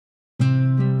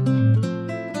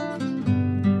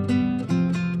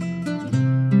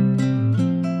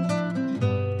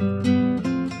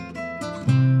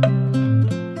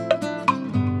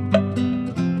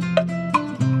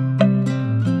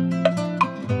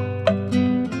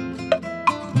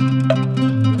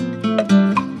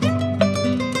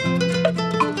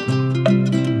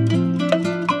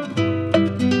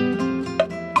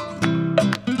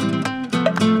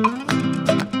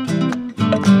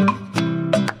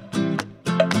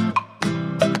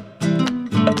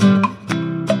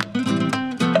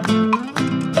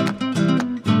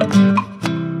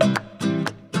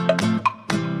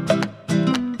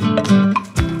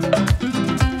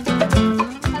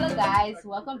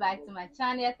back to my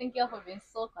channel. Thank you all for being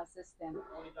so consistent.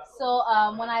 So,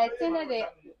 when I attended the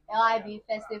LIB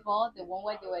festival, the one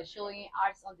where they were showing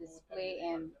arts on display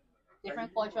and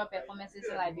different cultural performances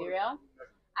in Liberia,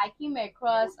 I came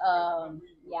across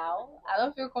Yao. I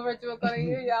don't feel comfortable calling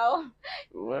you Yao.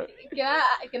 Well,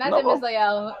 Can I say no, Mr.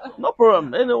 Yao? no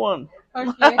problem. Anyone.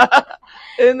 Okay.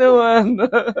 Anyone.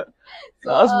 So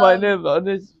That's my name.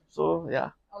 So yeah.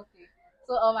 okay.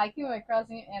 So I came across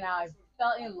him and I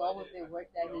fell in love with the work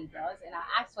that he does and I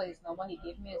asked for his number. He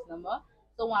gave me his number.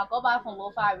 So when I got back from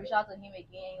Lofa, I reached out to him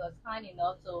again. He was kind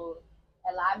enough to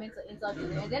allow me to interview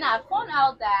him. And then I found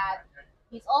out that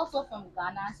he's also from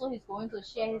Ghana, so he's going to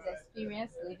share his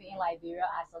experience living in Liberia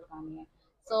as a Ghanaian.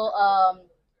 So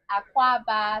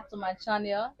Aquaba to my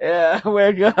channel. Yeah.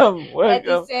 Welcome.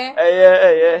 Welcome. Edison.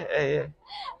 Yeah.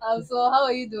 So how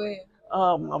are you doing?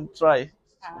 I'm trying.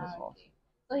 Okay.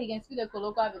 So he can speak the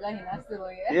colloquial because he's not still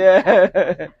here.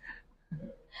 Yeah.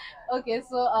 Okay,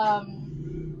 so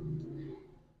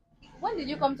when did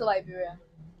you come to Liberia?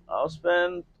 I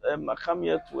spent I come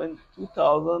here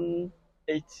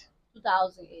 2008.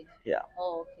 2008. Yeah.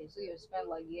 Oh, okay. So you spent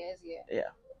like years here.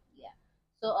 Yeah. Yeah.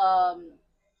 So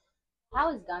how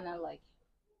is Ghana like?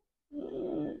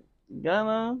 Mm,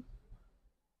 Ghana.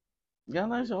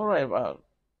 Ghana is alright, but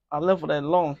I left for that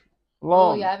long.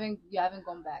 Oh, you haven't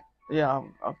gone back. Yeah,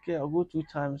 okay, I'll go 2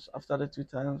 times. After the 2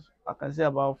 times, I can say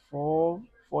about 4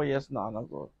 years now. And I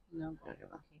go. No. Yeah, Okay.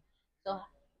 So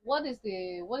what is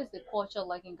the culture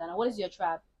like in Ghana? What is your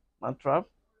tribe? my tribe,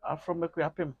 I'm from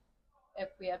Equiapim.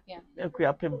 Equiapian.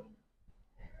 Equiapim.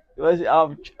 Because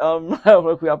I'm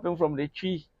Equiapim from the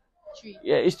tree. Tree.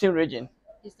 Yeah, Eastern region.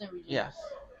 Eastern region. Yes,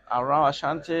 around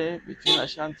Ashanti, between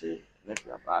Ashanti and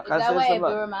Equiapim. I Is can that say where something.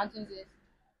 Eboro Mountains is?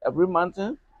 Every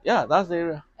mountain. Yeah, that's the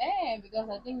area. Because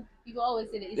I think people always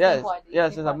say the eastern Yes, part. The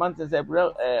yes, eastern it's a part. mountain. That's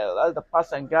the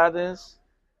parks and gardens.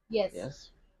 Yes.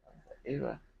 Yes,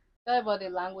 area. Tell about the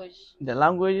language. The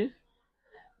language.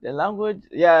 The language,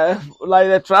 yeah, like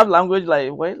the trap language,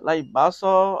 like what, like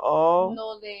Basso or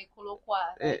No, the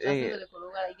colloquial. eh, Like eh, just the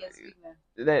colloquial you can speak now.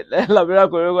 the Liberia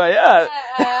Korewa, yeah.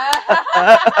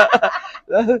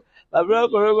 Liberia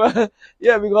Korewa,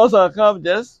 yeah, because I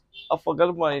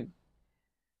forgot my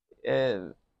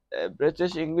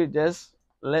British English, just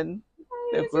learn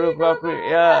the Korewa,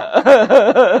 yeah.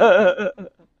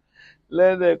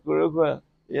 Learn the Korewa,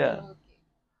 yeah. Okay.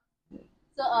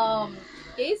 So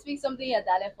can you speak something in your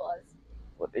dialect for us?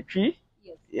 For the tree,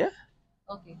 Yes. yeah.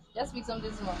 Okay. Just speak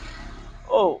something small.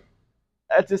 Oh,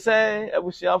 to say,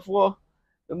 Abusiafo,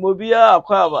 the Mobia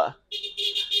Aquaba,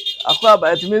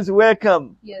 it means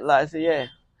welcome. Yes. Like I say, yeah.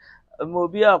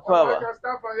 Mobia Aquaba.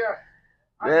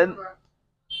 Then,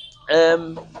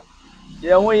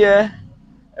 yeah, 1 year,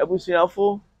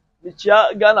 Abusiafo, the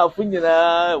Chia Ghana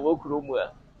Funina,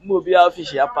 Wokrumwa, Mobia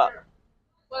Fish Apa.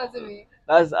 What does it mean?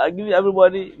 That's I give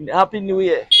everybody Happy New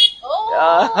Year.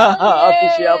 Oh,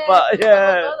 Fish Apa,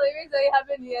 yeah. Oh, it means that you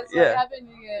happy New Year. So Yeah. happy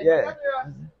New Year. Yeah.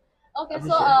 Okay, so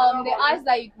the arts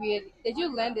that you create, did you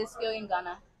learn this skill in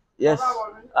Ghana? Yes,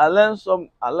 I learned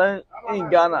in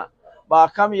Ghana, but I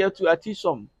come here to I teach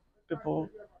some people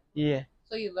here.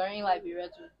 So you learn in Liberia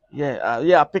too.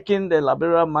 Yeah, picking the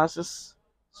Liberia masses.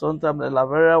 Sometimes the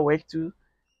Liberia work too,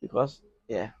 because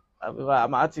yeah, I'm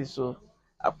an artist, so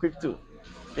I'm quick to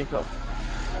pick up.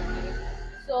 Okay.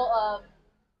 So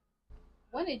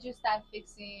when did you start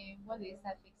fixing? When did you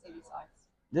start fixing these arts?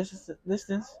 This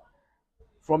things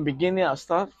from beginning. I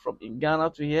start from in Ghana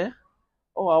to here.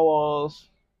 Oh, I was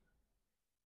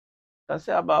I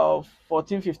say about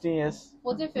 14, 15 years.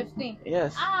 14, 15.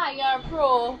 Yes. You're a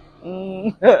pro.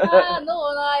 Mm.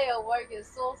 No, your work is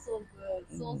so good,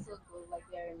 so good. Like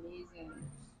they're amazing,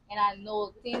 and I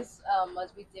know things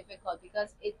must be difficult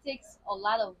because it takes a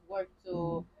lot of work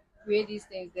to create these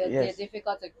things. They're Yes.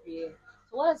 difficult to create.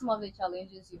 So, what are some of the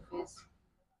challenges you face?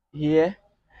 Yeah,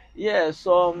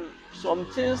 some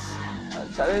things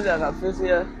challenge that I face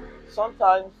here.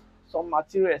 Sometimes some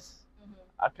materials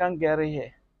I can't get it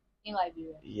here. In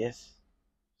Liberia? Yes,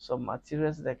 some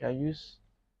materials that I can use.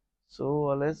 So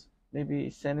unless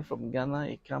maybe send it from Ghana,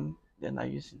 it come, then I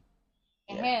use it.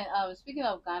 And speaking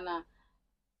of Ghana,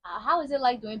 how is it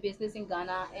like doing business in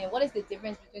Ghana, and what is the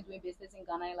difference between doing business in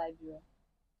Ghana and Liberia?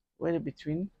 When in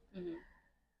between, Mm-hmm.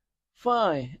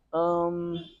 fine.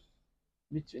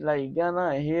 Between like Ghana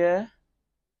and here,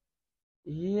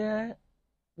 then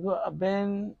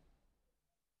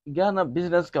Ghana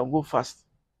business can go fast.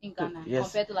 In Ghana, Yes.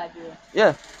 compared to Liberia?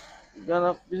 Yeah,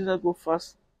 Ghana business go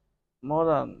fast more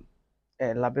than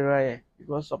Liberia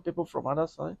because some people from other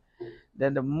side.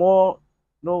 Then the more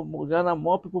no more Ghana,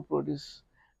 more people produce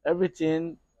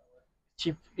everything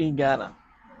cheap in Ghana.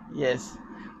 Yes,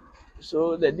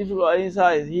 So the difficult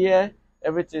inside is here.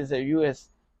 Everything is a US.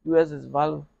 US is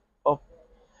value up.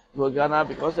 For Ghana,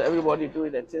 because everybody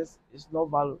doing the things, it's no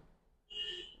value.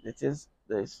 The things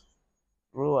there's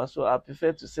lower. So I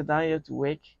prefer to sit down here to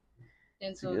work.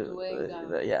 And so to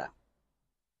work. Yeah.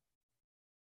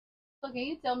 So can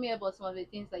you tell me about some of the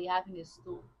things that you have in the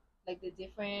store, like the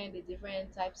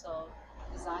different types of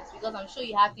designs? Because I'm sure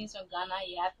you have things from Ghana,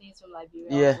 you have things from Liberia.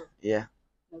 Yeah, also. yeah.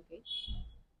 Okay.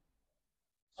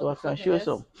 So I can show you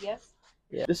some. Yes.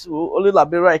 Yeah. This wood, only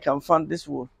Liberia I can find this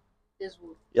wood. This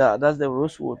wood. Yeah, that's the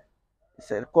rosewood.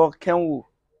 It's called Kenwood.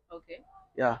 Okay.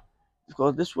 Yeah,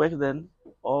 because this work then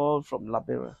all from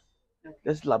Liberia. Okay.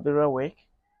 This Liberia work.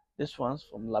 This one's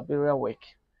from Liberia work.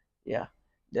 Yeah.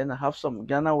 Then I have some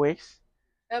Ghana works.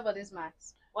 How about this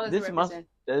max? What does This it represent?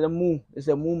 the moon. It's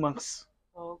a moon max.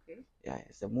 Oh, okay. Yeah,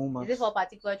 it's a moon max. Is this for a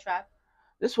particular trap?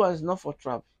 This one is not for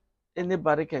trap.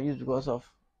 Anybody can use because of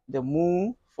the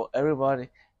moon for everybody.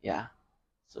 Yeah.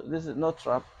 So this is not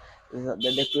trap. This is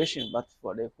the decoration, but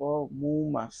for the whole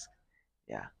moon mask.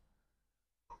 Yeah.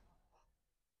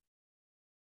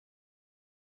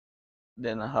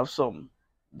 Then I have some.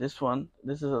 This one.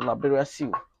 This is a Liberia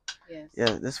seal. Yes.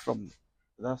 Yeah. That's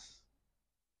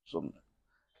some.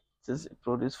 This is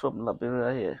produced from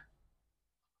Liberia here.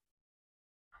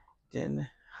 Then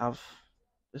have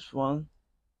this one.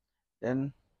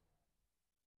 Then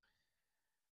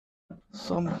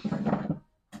some.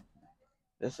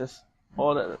 This is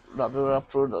all the Liberia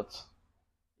products.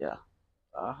 Yeah.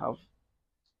 I have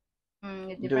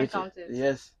different countries.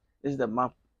 Yes, this is the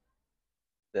map.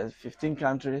 There's 15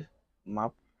 countries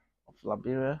map of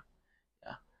Liberia.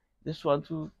 Yeah, this one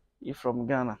too is from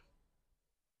Ghana.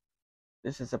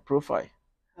 This is a profile,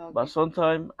 okay. But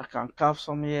sometimes I can carve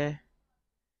some here,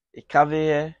 a carve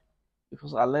here,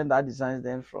 because I learned that design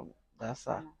then from that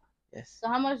side. Yes. So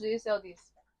how much do you sell this?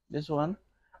 This one's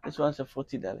a $40.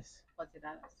 $40.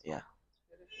 Yeah.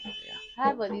 Yeah.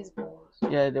 How about these bows?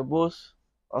 Yeah, the bows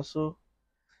also.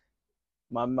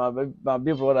 My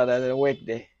big brother that work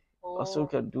there also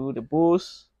can do the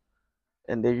bows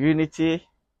and the unity.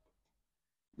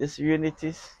 This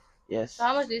unities, yes. So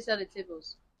how much do you sell the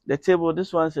tables? The table,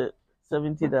 this one's a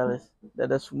 $70.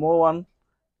 The small one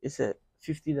is a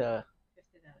 $50. $50.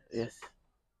 Yes.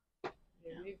 Do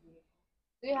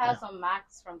you have some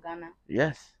masks from Ghana?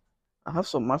 Yes, I have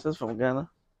some masks from Ghana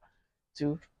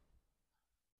too.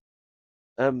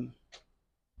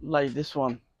 Like this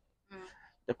one,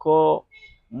 they call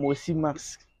Mosi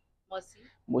mask.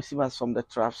 Mosi mask from the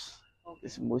traps. Okay.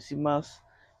 It's Mosi mask.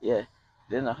 Yeah.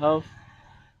 Then I have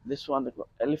this one, they call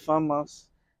elephant mask.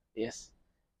 Yes,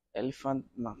 elephant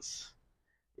mask.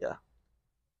 Yeah.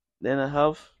 Then I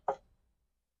have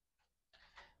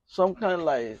some kind of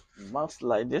like mask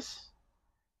like this.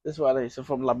 This one is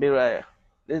from Liberia.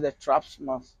 This is the traps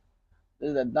mask. This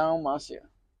is the down mask here.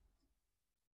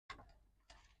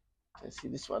 You see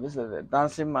this one. This is the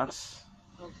dancing mask.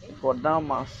 Okay. For down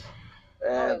mask.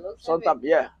 Sometimes,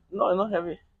 yeah. No, it's not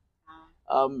heavy.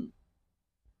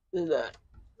 This is the.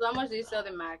 So how much do you sell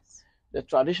the masks? The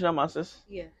traditional masks?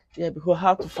 Yeah. Yeah, because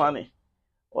how to find it.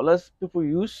 Unless people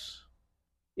use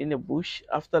in the bush,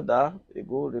 after that they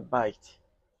go, they buy it.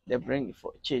 They bring it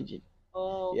for changing.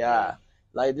 Oh. Okay. Yeah.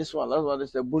 Like this one. That one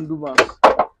is the Bundu mask.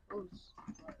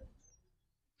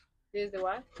 This is the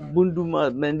what? Bundu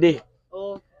mask, Mende.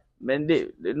 Oh.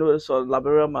 Mende. They know it's a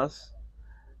Liberia mask.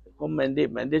 They call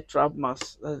Mende trap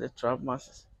mask. That's the trap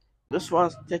mask. This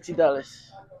one's $30.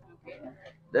 Okay.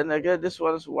 Then I get this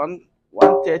one's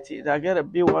 $130. I get a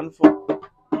big one for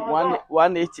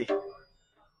 $180.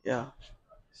 Yeah.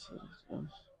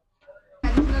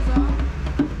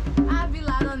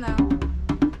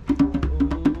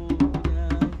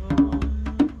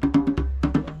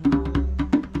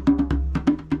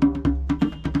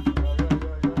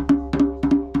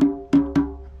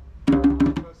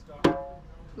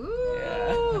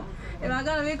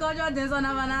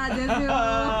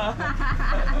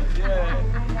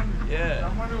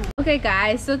 Okay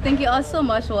guys, so thank you all so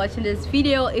much for watching this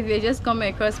video. If you're just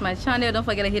coming across my channel, don't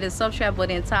forget to hit the subscribe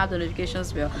button and tap the notification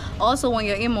bell. Also, when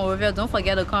you're in Monrovia, don't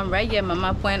forget to come right here,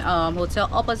 Mama Point Hotel,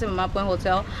 opposite Mama Point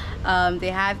Hotel. They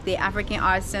have the African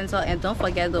Arts Center, and don't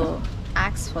forget to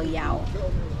ask for Yao.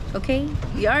 Okay,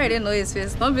 you already know his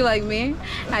face. Don't be like me,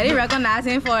 I didn't recognize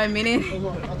him for a minute.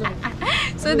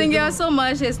 So thank you all so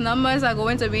much. His numbers are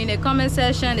going to be in the comment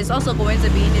section. It's also going to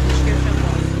be in the description.